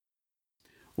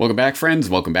Welcome back, friends.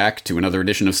 Welcome back to another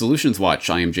edition of Solutions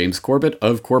Watch. I am James Corbett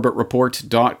of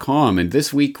CorbettReport.com, and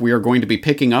this week we are going to be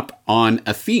picking up on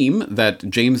a theme that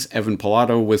James Evan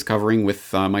Pilato was covering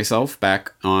with myself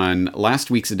back on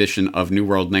last week's edition of New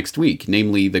World Next Week,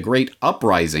 namely the great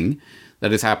uprising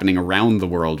that is happening around the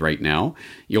world right now.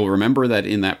 You'll remember that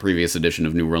in that previous edition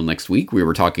of New World Next Week, we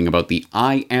were talking about the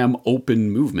I Am Open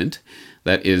movement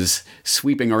that is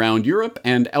sweeping around Europe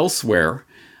and elsewhere,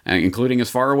 including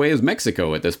as far away as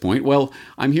Mexico at this point. Well,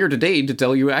 I'm here today to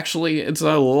tell you actually it's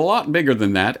a lot bigger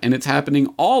than that, and it's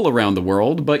happening all around the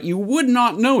world, but you would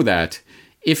not know that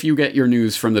if you get your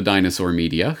news from the dinosaur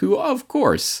media, who, of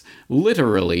course,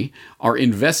 literally are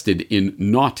invested in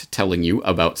not telling you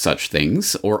about such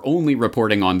things, or only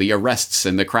reporting on the arrests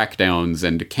and the crackdowns,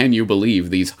 and can you believe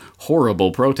these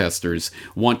horrible protesters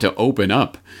want to open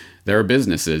up their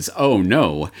businesses? Oh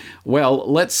no.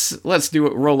 Well, let's do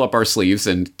it, roll up our sleeves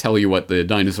and tell you what the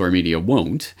dinosaur media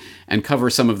won't, and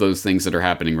cover some of those things that are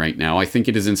happening right now. I think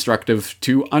it is instructive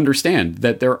to understand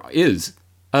that there is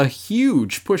a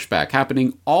huge pushback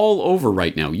happening all over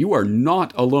right now. You are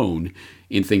not alone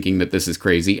in thinking that this is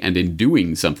crazy and in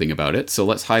doing something about it. So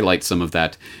let's highlight some of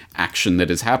that action that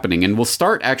is happening. And we'll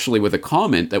start actually with a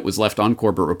comment that was left on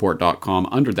CorbettReport.com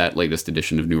under that latest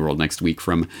edition of New World Next Week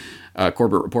from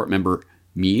Corbett Report member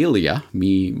Mielia,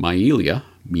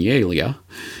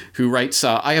 who writes,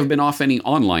 I have been off any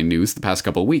online news the past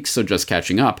couple of weeks, so just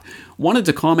catching up. Wanted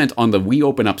to comment on the We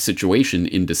Open Up situation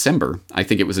in December. I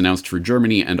think it was announced for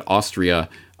Germany and Austria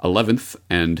 11th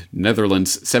and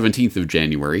Netherlands 17th of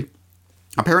January.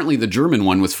 Apparently the German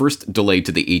one was first delayed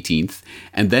to the 18th,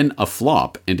 and then a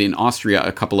flop, and in Austria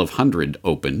a couple of hundred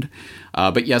opened.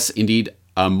 But yes, indeed,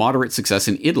 a moderate success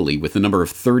in Italy with the number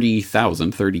of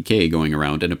 30K going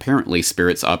around, and apparently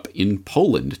spirits up in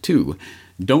Poland too.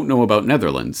 Don't know about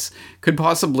Netherlands. Could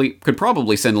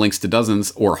probably send links to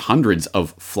dozens or hundreds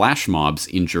of flash mobs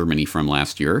in Germany from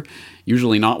last year,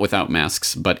 usually not without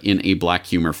masks, but in a black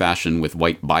humor fashion with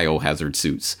white biohazard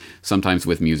suits, sometimes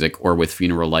with music or with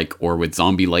funeral-like or with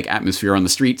zombie-like atmosphere on the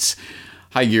streets.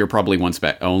 High gear probably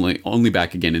only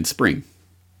back again in spring.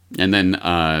 And then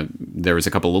there was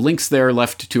a couple of links there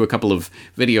left to a couple of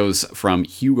videos from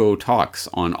Hugo Talks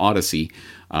on Odyssey,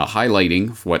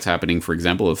 highlighting what's happening, for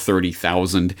example, of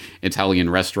 30,000 Italian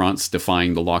restaurants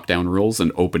defying the lockdown rules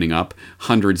and opening up,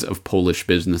 hundreds of Polish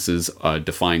businesses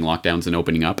defying lockdowns and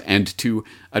opening up, and to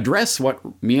address what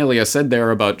Mielia said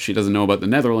there about she doesn't know about the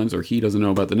Netherlands, or he doesn't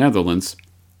know about the Netherlands,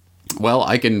 well,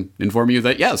 I can inform you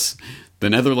that yes, the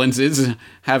Netherlands is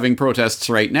having protests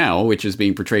right now, which is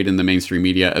being portrayed in the mainstream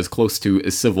media as close to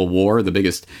a civil war, the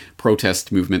biggest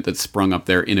protest movement that's sprung up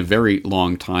there in a very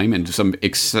long time, and some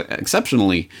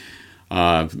exceptionally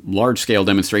large-scale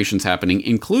demonstrations happening,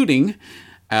 including,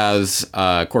 as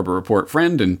Corbett Report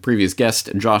friend and previous guest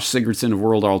Josh Sigurdson of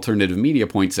World Alternative Media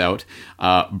points out,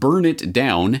 burn it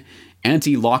down.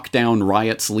 Anti-lockdown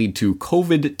riots lead to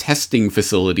COVID testing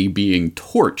facility being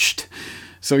torched.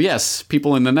 So yes,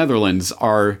 people in the Netherlands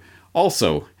are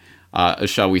also,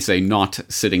 shall we say, not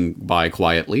sitting by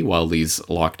quietly while these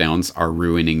lockdowns are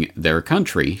ruining their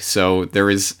country. So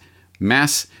there is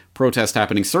mass protest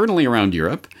happening, certainly around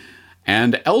Europe,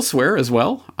 and elsewhere as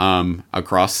well,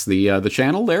 across the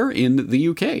channel there in the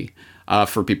UK.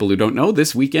 For people who don't know,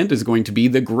 this weekend is going to be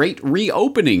the Great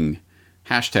Reopening.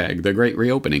 Hashtag the Great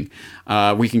Reopening.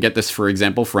 We can get this, for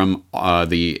example, from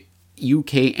the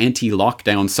UK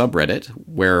anti-lockdown subreddit,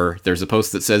 where there's a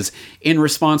post that says, in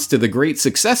response to the great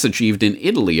success achieved in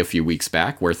Italy a few weeks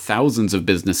back, where thousands of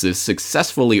businesses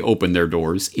successfully opened their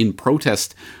doors in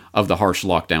protest of the harsh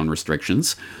lockdown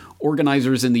restrictions,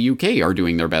 organizers in the UK are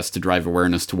doing their best to drive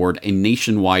awareness toward a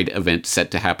nationwide event set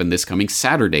to happen this coming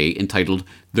Saturday entitled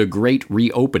The Great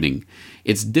Reopening.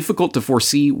 It's difficult to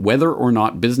foresee whether or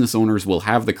not business owners will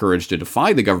have the courage to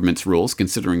defy the government's rules,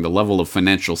 considering the level of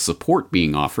financial support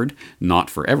being offered. Not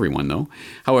for everyone, though.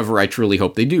 However, I truly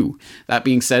hope they do. That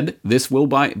being said, this will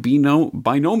by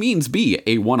no means be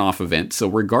a one-off event, so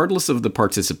regardless of the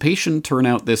participation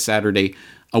turnout this Saturday,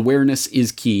 awareness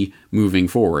is key moving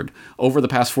forward. Over the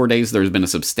past 4 days, there's been a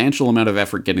substantial amount of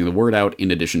effort getting the word out, in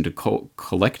addition to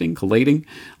collating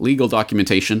legal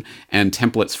documentation and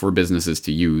templates for businesses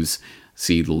to use.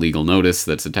 See the legal notice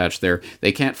that's attached there.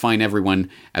 They can't fine everyone,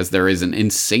 as there is an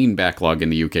insane backlog in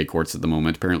the UK courts at the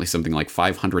moment, apparently something like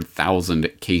 500,000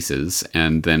 cases,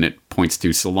 and then it points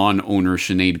to salon owner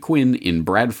Sinead Quinn in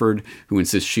Bradford, who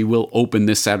insists she will open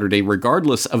this Saturday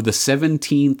regardless of the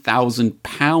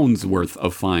 £17,000 worth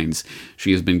of fines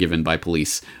she has been given by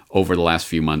police over the last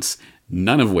few months,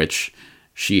 none of which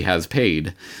she has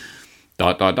paid.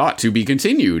 To be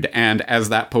continued. And as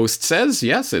that post says,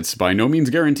 yes, it's by no means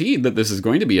guaranteed that this is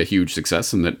going to be a huge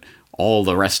success and that all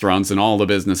the restaurants and all the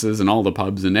businesses and all the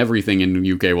pubs and everything in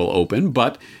the UK will open,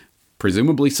 but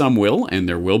presumably some will, and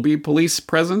there will be police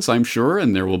presence, I'm sure,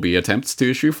 and there will be attempts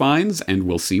to issue fines, and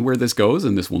we'll see where this goes,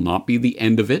 and this will not be the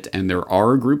end of it, and there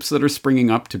are groups that are springing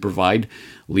up to provide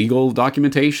legal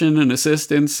documentation and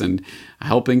assistance and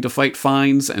helping to fight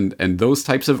fines, and those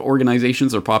types of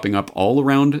organizations are popping up all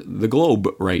around the globe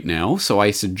right now. So I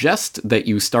suggest that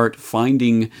you start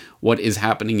finding what is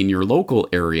happening in your local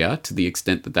area to the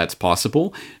extent that that's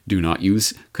possible. Do not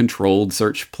use controlled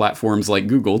search platforms like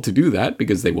Google to do that,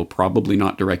 because they will probably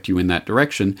not direct you in that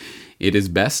direction. It is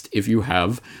best if you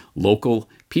have local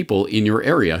people in your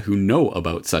area who know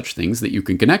about such things that you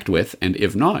can connect with, and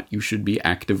if not, you should be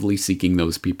actively seeking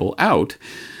those people out.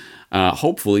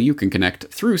 Hopefully you can connect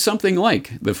through something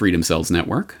like the Freedom Cells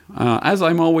Network. As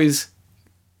I'm always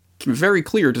very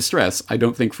clear to stress, I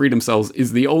don't think Freedom Cells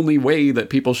is the only way that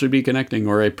people should be connecting,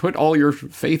 or I put all your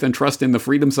faith and trust in the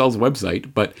Freedom Cells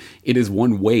website, but it is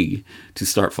one way to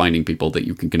start finding people that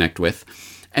you can connect with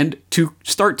and to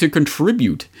start to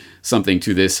contribute something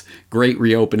to this great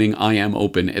reopening, I am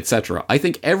open, etc. I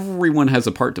think everyone has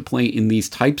a part to play in these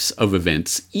types of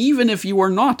events, even if you are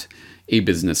not a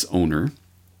business owner,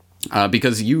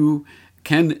 because you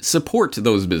can support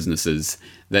those businesses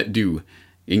that do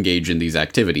engage in these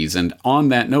activities. And on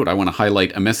that note, I want to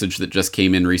highlight a message that just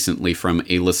came in recently from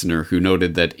a listener who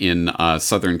noted that in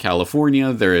Southern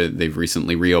California, they've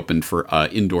recently reopened for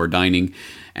indoor dining,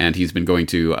 and he's been going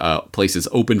to places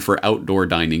open for outdoor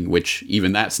dining, which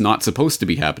even that's not supposed to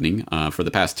be happening for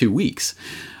the past 2 weeks.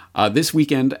 This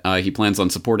weekend, he plans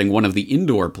on supporting one of the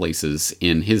indoor places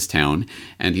in his town,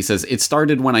 and he says, "It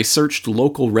started when I searched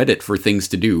local Reddit for things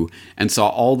to do and saw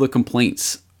all the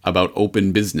complaints about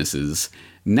open businesses.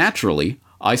 Naturally,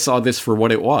 I saw this for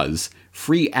what it was,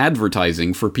 free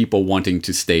advertising for people wanting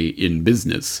to stay in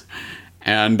business."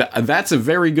 And that's a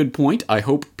very good point. I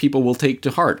hope people will take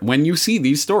to heart. When you see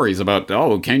these stories about,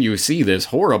 oh, can you see this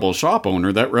horrible shop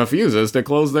owner that refuses to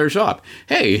close their shop?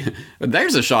 Hey,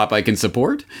 there's a shop I can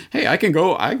support. Hey, I can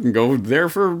go there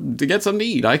to get something to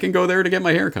eat. I can go there to get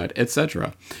my haircut,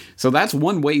 etc. So that's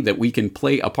one way that we can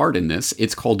play a part in this.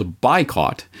 It's called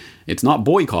boycott. It's not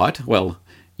boycott. Well,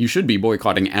 you should be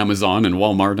boycotting Amazon and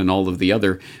Walmart and all of the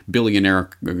other billionaire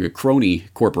crony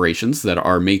corporations that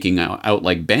are making out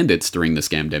like bandits during the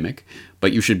scamdemic.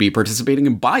 But you should be participating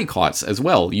in boycotts as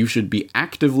well. You should be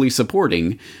actively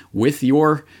supporting with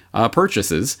your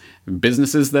purchases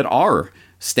businesses that are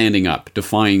standing up,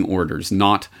 defying orders,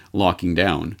 not locking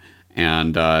down.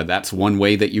 And that's one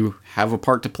way that you have a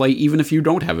part to play, even if you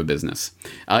don't have a business.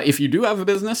 If you do have a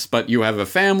business, but you have a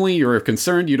family, you're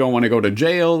concerned, you don't want to go to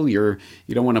jail, you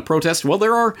don't want to protest, well,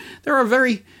 there are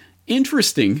very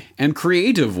interesting and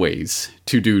creative ways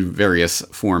to do various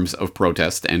forms of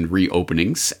protest and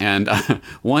reopenings. And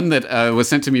one that was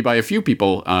sent to me by a few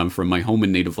people from my home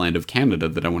and native land of Canada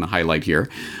that I want to highlight here.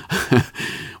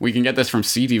 We can get this from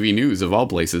CTV News, of all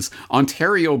places.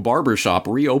 Ontario barbershop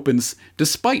reopens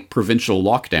despite provincial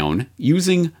lockdown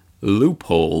using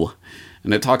loophole.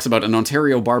 And it talks about an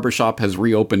Ontario barbershop has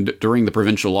reopened during the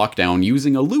provincial lockdown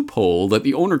using a loophole that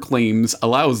the owner claims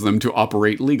allows them to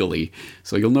operate legally.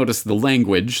 So you'll notice the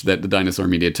language that the Dinosaur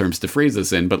Media terms to phrase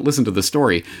this in, but listen to the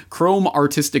story. Chrome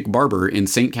Artistic Barber in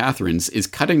St. Catharines is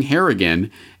cutting hair again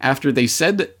after they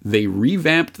said they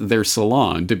revamped their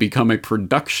salon to become a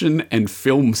production and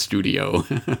film studio.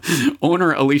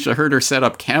 Owner Alicia Herder set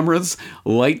up cameras,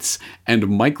 lights, and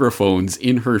microphones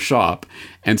in her shop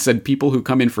and said people who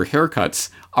come in for haircuts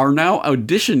are now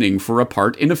auditioning for a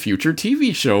part in a future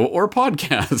TV show or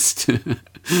podcast.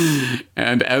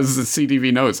 And as the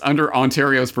CTV notes, under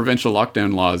Ontario's provincial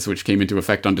lockdown laws, which came into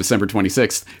effect on December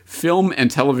 26th, film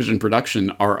and television production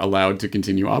are allowed to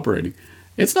continue operating.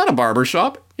 It's not a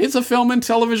barbershop. It's a film and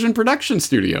television production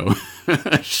studio.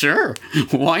 Sure.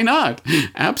 Why not?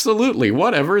 Absolutely.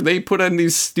 Whatever. They put in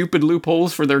these stupid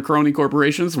loopholes for their crony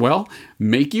corporations. Well,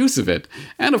 make use of it.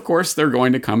 And of course, they're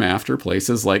going to come after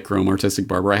places like Chrome Artistic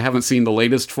Barber. I haven't seen the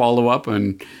latest follow-up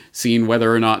and seen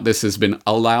whether or not this has been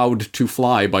allowed to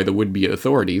fly by the would-be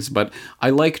authorities, but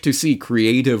I like to see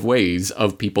creative ways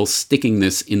of people sticking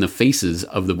this in the faces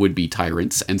of the would-be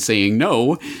tyrants and saying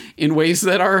no in ways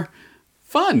that are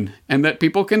fun and that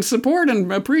people can support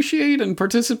and appreciate and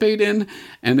participate in.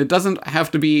 And it doesn't have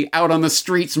to be out on the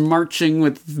streets marching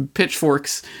with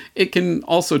pitchforks. It can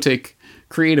also take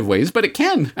creative ways, but it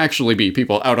can actually be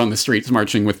people out on the streets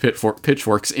marching with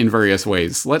pitchforks in various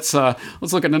ways. Let's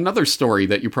look at another story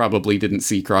that you probably didn't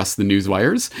see cross the news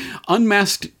wires.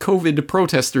 Unmasked COVID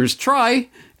protesters try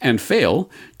and fail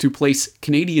to place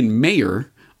Canadian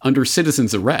mayor under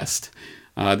citizen's arrest.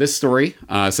 This story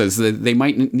says that they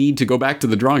might need to go back to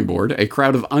the drawing board. A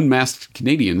crowd of unmasked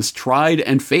Canadians tried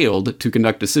and failed to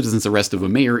conduct a citizen's arrest of a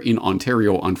mayor in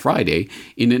Ontario on Friday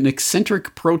in an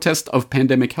eccentric protest of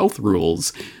pandemic health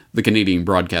rules, the Canadian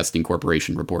Broadcasting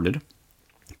Corporation reported.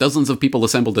 Dozens of people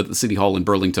assembled at the City Hall in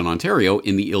Burlington, Ontario,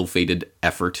 in the ill-fated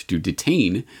effort to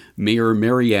detain Mayor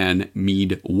Marianne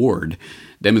Mead Ward.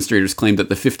 Demonstrators claimed that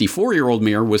the 54-year-old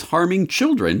mayor was harming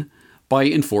children by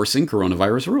enforcing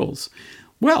coronavirus rules.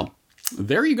 Well,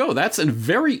 there you go. That's a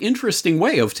very interesting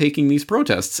way of taking these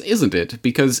protests, isn't it?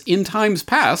 Because in times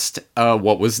past,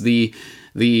 what was the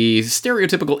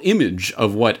stereotypical image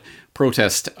of what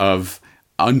protest of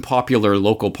unpopular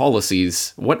local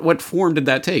policies, what form did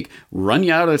that take? Run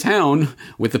you out of town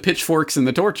with the pitchforks and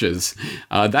the torches.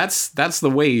 That's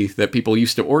the way that people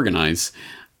used to organize.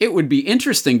 It would be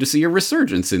interesting to see a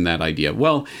resurgence in that idea.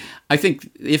 Well, I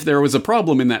think if there was a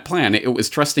problem in that plan, it was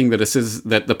trusting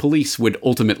that the police would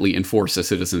ultimately enforce a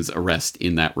citizen's arrest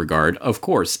in that regard. Of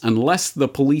course, unless the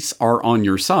police are on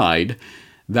your side,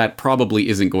 that probably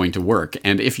isn't going to work.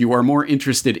 And if you are more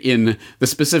interested in the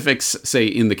specifics, say,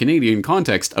 in the Canadian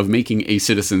context of making a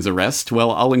citizen's arrest,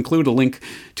 well, I'll include a link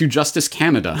to Justice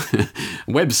Canada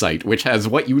website, which has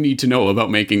what you need to know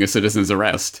about making a citizen's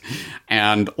arrest.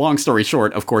 And long story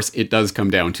short, of course, it does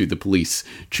come down to the police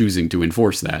choosing to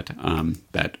enforce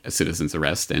that citizen's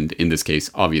arrest. And in this case,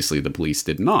 obviously, the police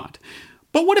did not.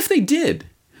 But what if they did?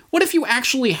 What if you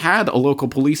actually had a local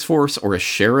police force or a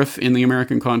sheriff in the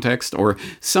American context or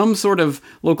some sort of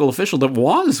local official that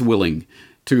was willing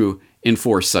to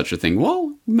enforce such a thing?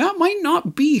 Well, that might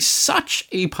not be such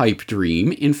a pipe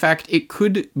dream. In fact, it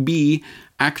could be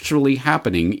actually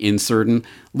happening in certain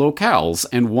locales.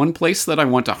 And one place that I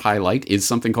want to highlight is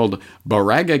something called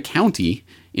Moraga County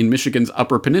in Michigan's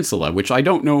Upper Peninsula, which I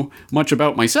don't know much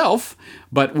about myself,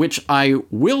 but which I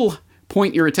will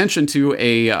point your attention to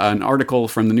an article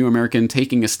from the New American,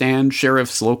 Taking a Stand,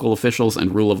 Sheriffs, Local Officials,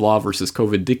 and Rule of Law versus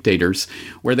COVID Dictators,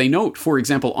 where they note, for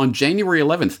example, on January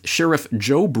 11th, Sheriff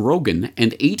Joe Brogan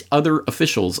and 8 other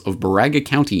officials of Moraga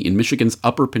County in Michigan's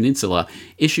Upper Peninsula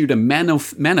issued a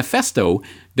manifesto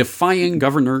defying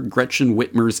Governor Gretchen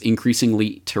Whitmer's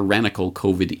increasingly tyrannical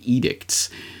COVID edicts.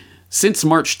 Since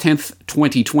March 10th,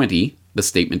 2020, the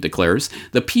statement declares,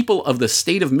 the people of the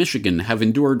state of Michigan have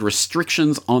endured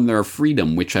restrictions on their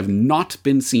freedom which have not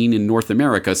been seen in North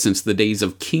America since the days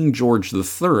of King George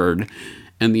III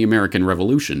and the American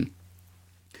Revolution.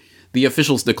 The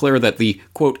officials declare that the,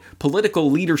 quote,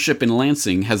 political leadership in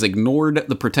Lansing has ignored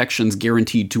the protections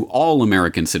guaranteed to all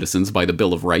American citizens by the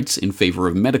Bill of Rights in favor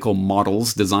of medical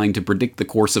models designed to predict the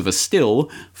course of a still,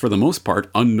 for the most part,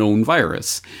 unknown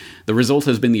virus. The result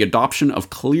has been the adoption of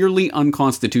clearly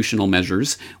unconstitutional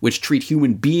measures which treat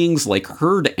human beings like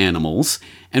herd animals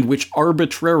and which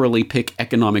arbitrarily pick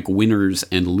economic winners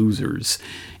and losers.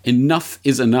 Enough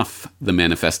is enough, the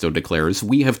manifesto declares.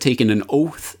 We have taken an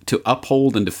oath to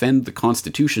uphold and defend the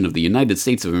Constitution of the United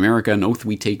States of America, an oath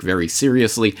we take very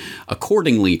seriously.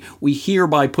 Accordingly, we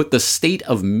hereby put the state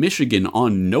of Michigan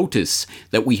on notice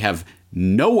that we have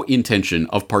no intention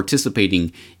of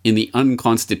participating in the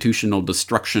unconstitutional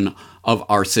destruction of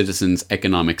our citizens'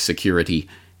 economic security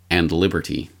and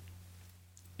liberty.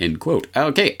 End quote.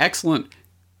 Okay, excellent.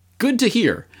 Good to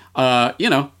hear.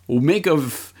 We'll make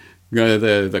of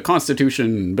the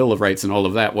Constitution, Bill of Rights, and all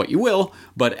of that what you will,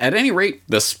 but at any rate,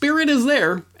 the spirit is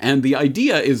there, and the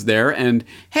idea is there, and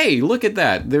hey, look at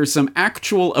that. There's some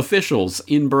actual officials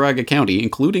in Moraga County,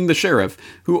 including the sheriff,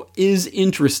 who is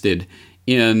interested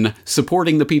in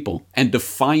supporting the people and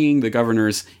defying the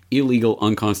governor's illegal,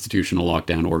 unconstitutional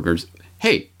lockdown orders.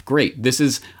 Hey, great. This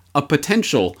is a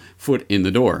potential foot in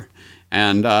the door.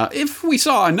 And if we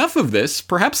saw enough of this,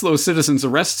 perhaps those citizens'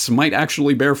 arrests might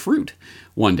actually bear fruit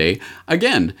one day.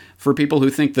 Again, for people who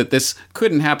think that this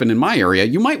couldn't happen in my area,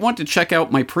 you might want to check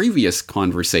out my previous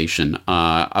conversation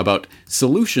about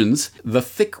solutions, the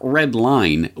thick red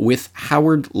line with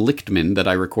Howard Lichtman that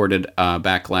I recorded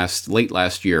back late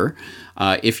last year.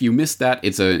 If you missed that,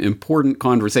 it's an important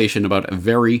conversation about a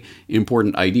very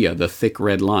important idea, the thick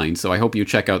red line. So I hope you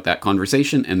check out that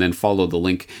conversation and then follow the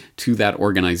link to that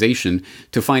organization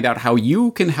to find out how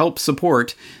you can help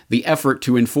support the effort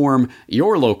to inform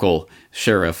your local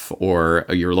sheriff or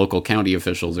your local county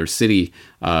officials or city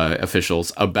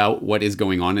officials about what is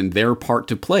going on and their part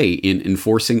to play in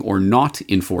enforcing or not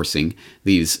enforcing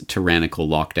these tyrannical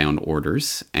lockdown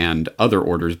orders and other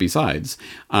orders besides.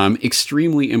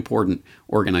 Extremely important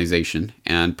organization,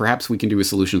 and perhaps we can do a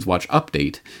Solutions Watch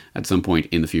update at some point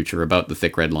in the future about the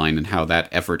Thick Red Line and how that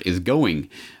effort is going.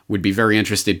 Would be very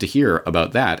interested to hear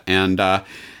about that. And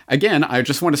again, I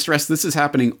just want to stress this is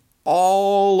happening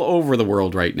all over the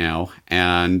world right now.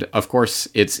 And of course,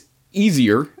 it's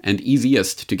easier and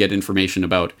easiest to get information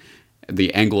about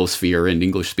the Anglosphere and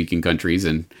English-speaking countries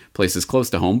and places close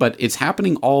to home, but it's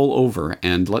happening all over,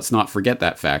 and let's not forget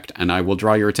that fact. And I will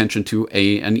draw your attention to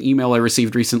an email I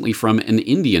received recently from an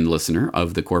Indian listener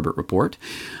of the Corbett Report.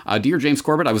 Dear James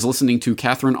Corbett, I was listening to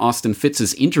Catherine Austin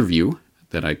Fitz's interview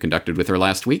that I conducted with her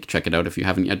last week. Check it out if you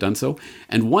haven't yet done so.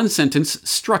 And one sentence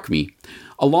struck me.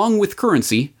 Along with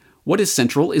currency, what is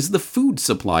central is the food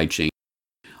supply chain.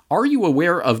 Are you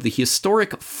aware of the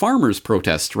historic farmers'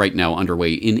 protest right now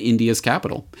underway in India's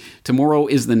capital? Tomorrow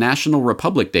is the National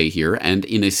Republic Day here, and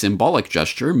in a symbolic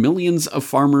gesture, millions of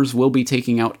farmers will be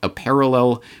taking out a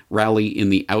parallel rally in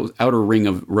the outer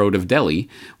ring road of Delhi,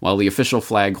 while the official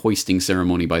flag hoisting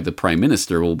ceremony by the Prime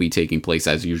Minister will be taking place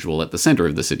as usual at the center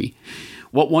of the city.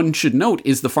 What one should note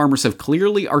is the farmers have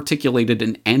clearly articulated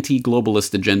an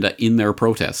anti-globalist agenda in their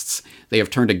protests. They have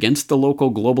turned against the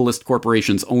local globalist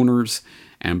corporations' owners,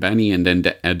 Ambani and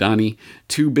Adani,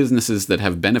 two businesses that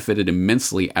have benefited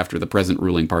immensely after the present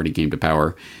ruling party came to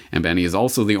power. Ambani is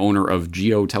also the owner of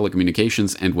Jio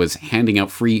Telecommunications and was handing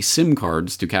out free SIM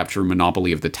cards to capture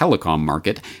monopoly of the telecom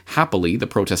market. Happily, the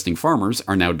protesting farmers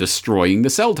are now destroying the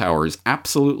cell towers,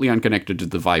 absolutely unconnected to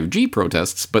the 5G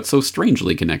protests, but so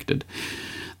strangely connected.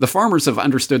 The farmers have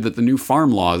understood that the new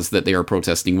farm laws that they are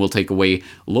protesting will take away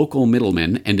local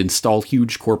middlemen and install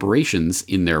huge corporations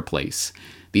in their place.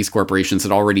 These corporations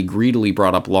had already greedily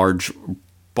bought up large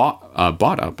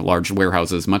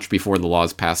warehouses much before the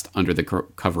laws passed under the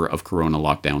cover of corona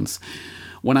lockdowns.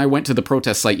 When I went to the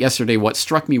protest site yesterday, what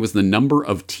struck me was the number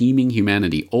of teeming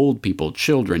humanity, old people,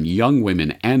 children, young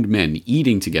women, and men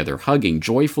eating together, hugging,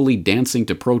 joyfully dancing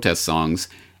to protest songs,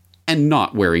 and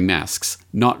not wearing masks.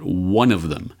 Not one of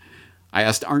them. I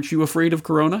asked, aren't you afraid of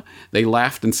corona? They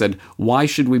laughed and said, why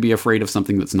should we be afraid of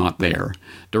something that's not there?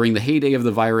 During the heyday of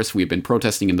the virus, we have been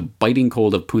protesting in the biting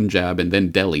cold of Punjab and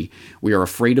then Delhi. We are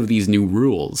afraid of these new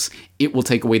rules. It will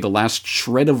take away the last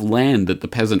shred of land that the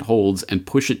peasant holds and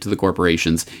push it to the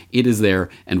corporations. It is there,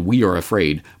 and we are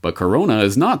afraid. But corona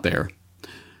is not there.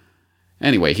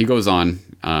 Anyway, he goes on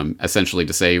essentially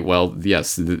to say, well,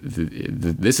 yes,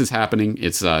 this is happening.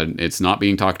 It's not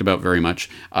being talked about very much.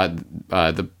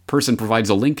 The person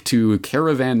provides a link to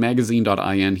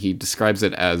caravanmagazine.in. He describes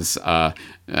it as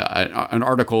an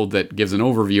article that gives an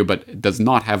overview, but does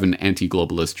not have an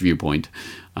anti-globalist viewpoint.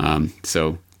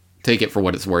 So take it for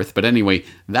what it's worth. But anyway,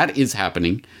 that is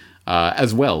happening.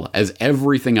 As well as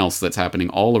everything else that's happening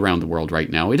all around the world right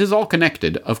now. It is all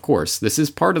connected, of course. This is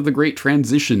part of the great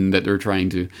transition that they're trying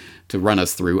to run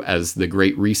us through as the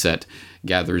Great Reset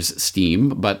gathers steam.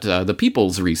 But the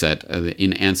People's Reset,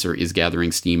 in answer, is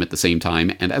gathering steam at the same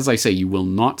time. And as I say, you will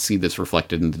not see this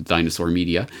reflected in the dinosaur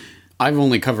media. I've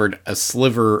only covered a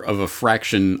sliver of a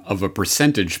fraction of a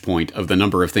percentage point of the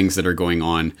number of things that are going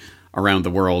on around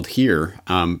the world here.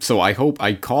 So I hope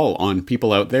I call on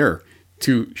people out there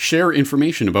to share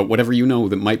information about whatever you know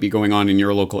that might be going on in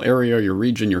your local area, your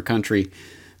region, your country,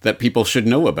 that people should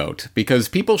know about. Because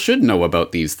people should know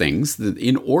about these things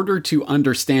in order to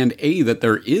understand, A, that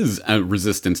there is a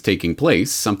resistance taking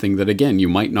place, something that, again, you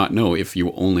might not know if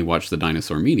you only watch the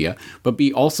dinosaur media, but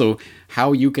B, also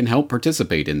how you can help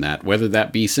participate in that, whether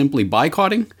that be simply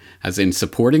boycotting, as in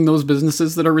supporting those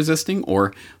businesses that are resisting,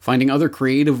 or finding other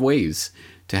creative ways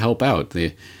to help out.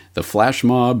 The flash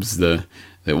mobs,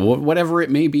 whatever it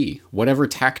may be, whatever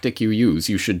tactic you use,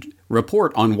 you should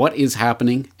report on what is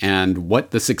happening and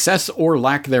what the success or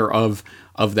lack thereof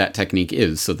of that technique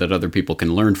is so that other people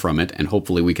can learn from it and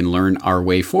hopefully we can learn our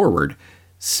way forward.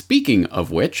 Speaking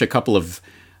of which, a couple of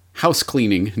house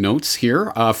cleaning notes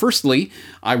here. Firstly,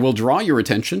 I will draw your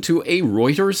attention to a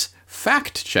Reuters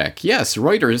fact check. Yes,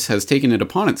 Reuters has taken it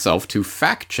upon itself to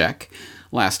fact check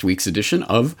last week's edition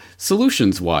of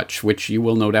Solutions Watch, which you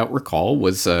will no doubt recall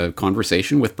was a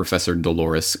conversation with Professor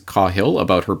Dolores Cahill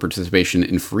about her participation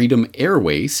in Freedom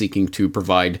Airways, seeking to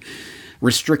provide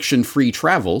restriction-free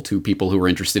travel to people who are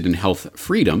interested in health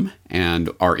freedom and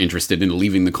are interested in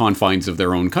leaving the confines of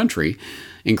their own country,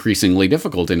 increasingly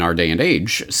difficult in our day and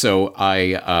age. So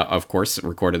I, of course,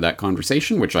 recorded that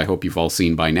conversation, which I hope you've all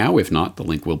seen by now. If not, the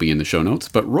link will be in the show notes.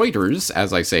 But Reuters,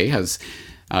 as I say, has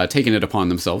taken it upon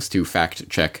themselves to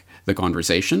fact-check the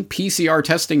conversation. PCR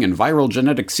testing and viral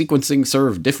genetic sequencing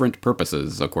serve different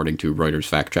purposes, according to Reuters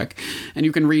Fact Check. And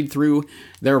you can read through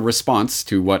their response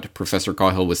to what Professor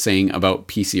Cahill was saying about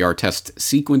PCR test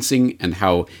sequencing and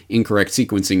how incorrect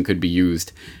sequencing could be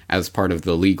used as part of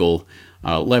the legal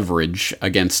leverage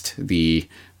against the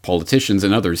politicians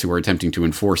and others who are attempting to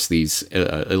enforce these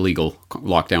illegal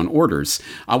lockdown orders.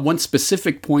 One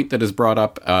specific point that is brought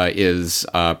up is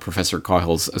Professor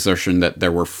Cahill's assertion that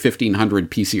there were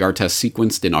 1,500 PCR tests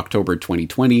sequenced in October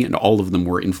 2020, and all of them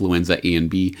were influenza A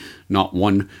and B. Not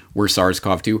one were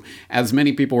SARS-CoV-2. As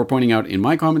many people were pointing out in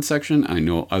my comment section, I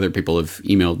know other people have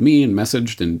emailed me and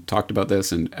messaged and talked about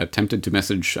this and attempted to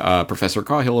message Professor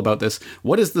Cahill about this.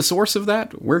 What is the source of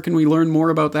that? Where can we learn more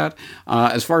about that?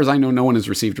 As far as I know, no one has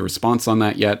received a response on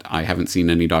that yet. I haven't seen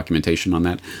any documentation on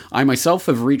that. I myself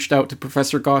have reached out to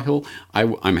Professor Cahill.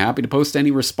 I'm happy to post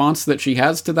any response that she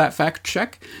has to that fact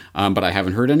check, but I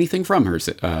haven't heard anything from her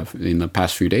in the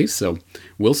past few days, so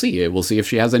we'll see. We'll see if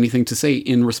she has anything to say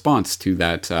in response to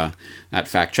that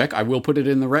fact check. I will put it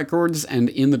in the records and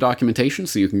in the documentation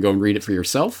so you can go and read it for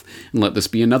yourself, and let this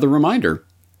be another reminder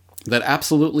that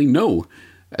absolutely no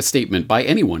statement by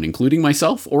anyone, including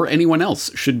myself or anyone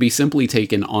else, should be simply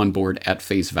taken on board at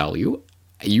face value.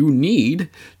 You need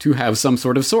to have some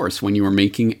sort of source when you are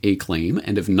making a claim,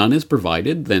 and if none is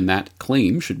provided, then that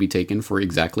claim should be taken for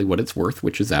exactly what it's worth,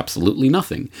 which is absolutely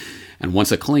nothing. And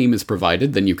once a claim is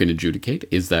provided, then you can adjudicate,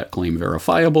 is that claim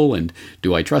verifiable, and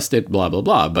do I trust it, blah, blah,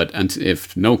 blah. But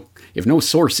if no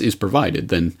source is provided,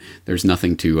 then there's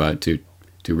nothing to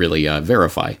really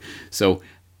verify. So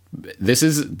this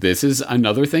is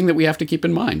another thing that we have to keep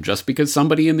in mind. Just because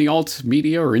somebody in the alt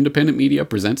media or independent media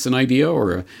presents an idea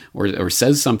or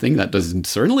says something, that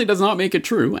certainly does not make it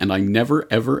true. And I never,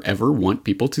 ever, ever want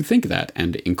people to think that,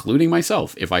 and including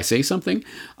myself. If I say something,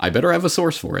 I better have a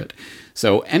source for it.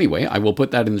 So anyway, I will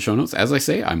put that in the show notes. As I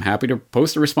say, I'm happy to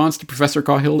post a response to Professor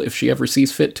Cahill if she ever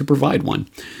sees fit to provide one.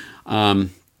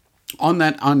 On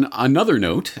another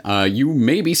note, you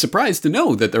may be surprised to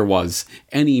know that there was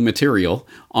any material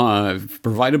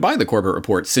provided by the Corbett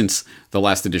Report since the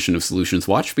last edition of Solutions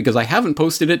Watch, because I haven't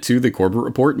posted it to the Corbett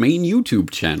Report main YouTube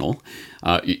channel.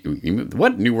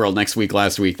 What New World Next Week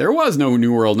last week? There was no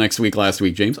New World Next Week last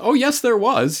week, James. Oh, yes, there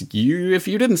was. If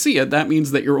you didn't see it, that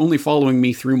means that you're only following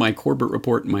me through my Corbett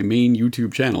Report, my main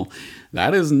YouTube channel.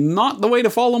 That is not the way to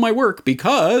follow my work,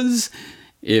 because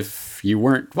if you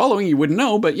weren't following, you wouldn't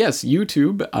know, but yes,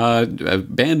 YouTube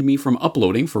banned me from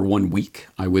uploading for 1 week.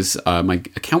 My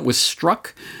account was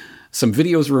struck. Some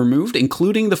videos were removed,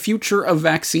 including The Future of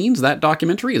Vaccines. That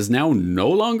documentary is now no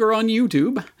longer on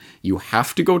YouTube. You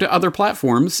have to go to other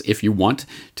platforms if you want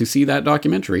to see that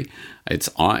documentary. It's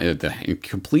on the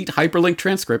complete hyperlink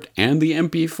transcript and the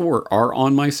MP4 are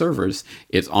on my servers.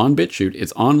 It's on BitChute,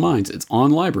 it's on Minds, it's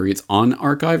on Library, it's on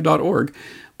archive.org.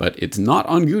 But it's not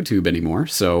on YouTube anymore,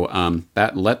 so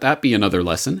let that be another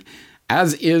lesson,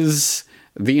 as is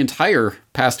the entire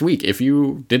past week. If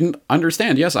you didn't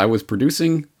understand, yes, I was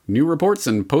producing new reports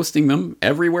and posting them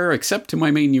everywhere except to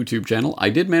my main YouTube channel. I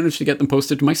did manage to get them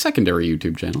posted to my secondary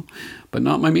YouTube channel, but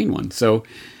not my main one. So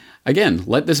again,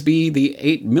 let this be the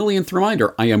 8 millionth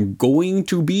reminder. I am going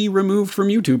to be removed from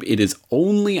YouTube. It is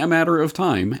only a matter of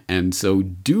time, and so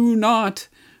do not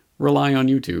rely on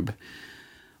YouTube.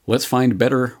 Let's find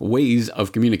better ways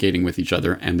of communicating with each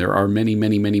other, and there are many,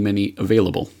 many, many, many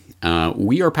available.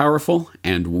 We are powerful,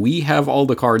 and we have all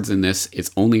the cards in this.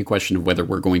 It's only a question of whether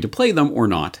we're going to play them or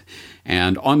not.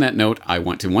 And on that note, I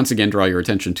want to once again draw your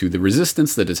attention to the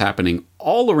resistance that is happening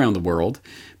all around the world.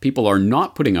 People are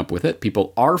not putting up with it.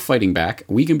 People are fighting back.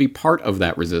 We can be part of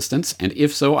that resistance, and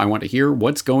if so, I want to hear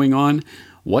what's going on,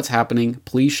 what's happening.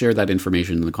 Please share that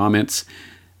information in the comments.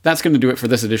 That's going to do it for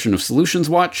this edition of Solutions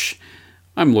Watch.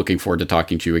 I'm looking forward to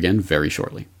talking to you again very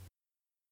shortly.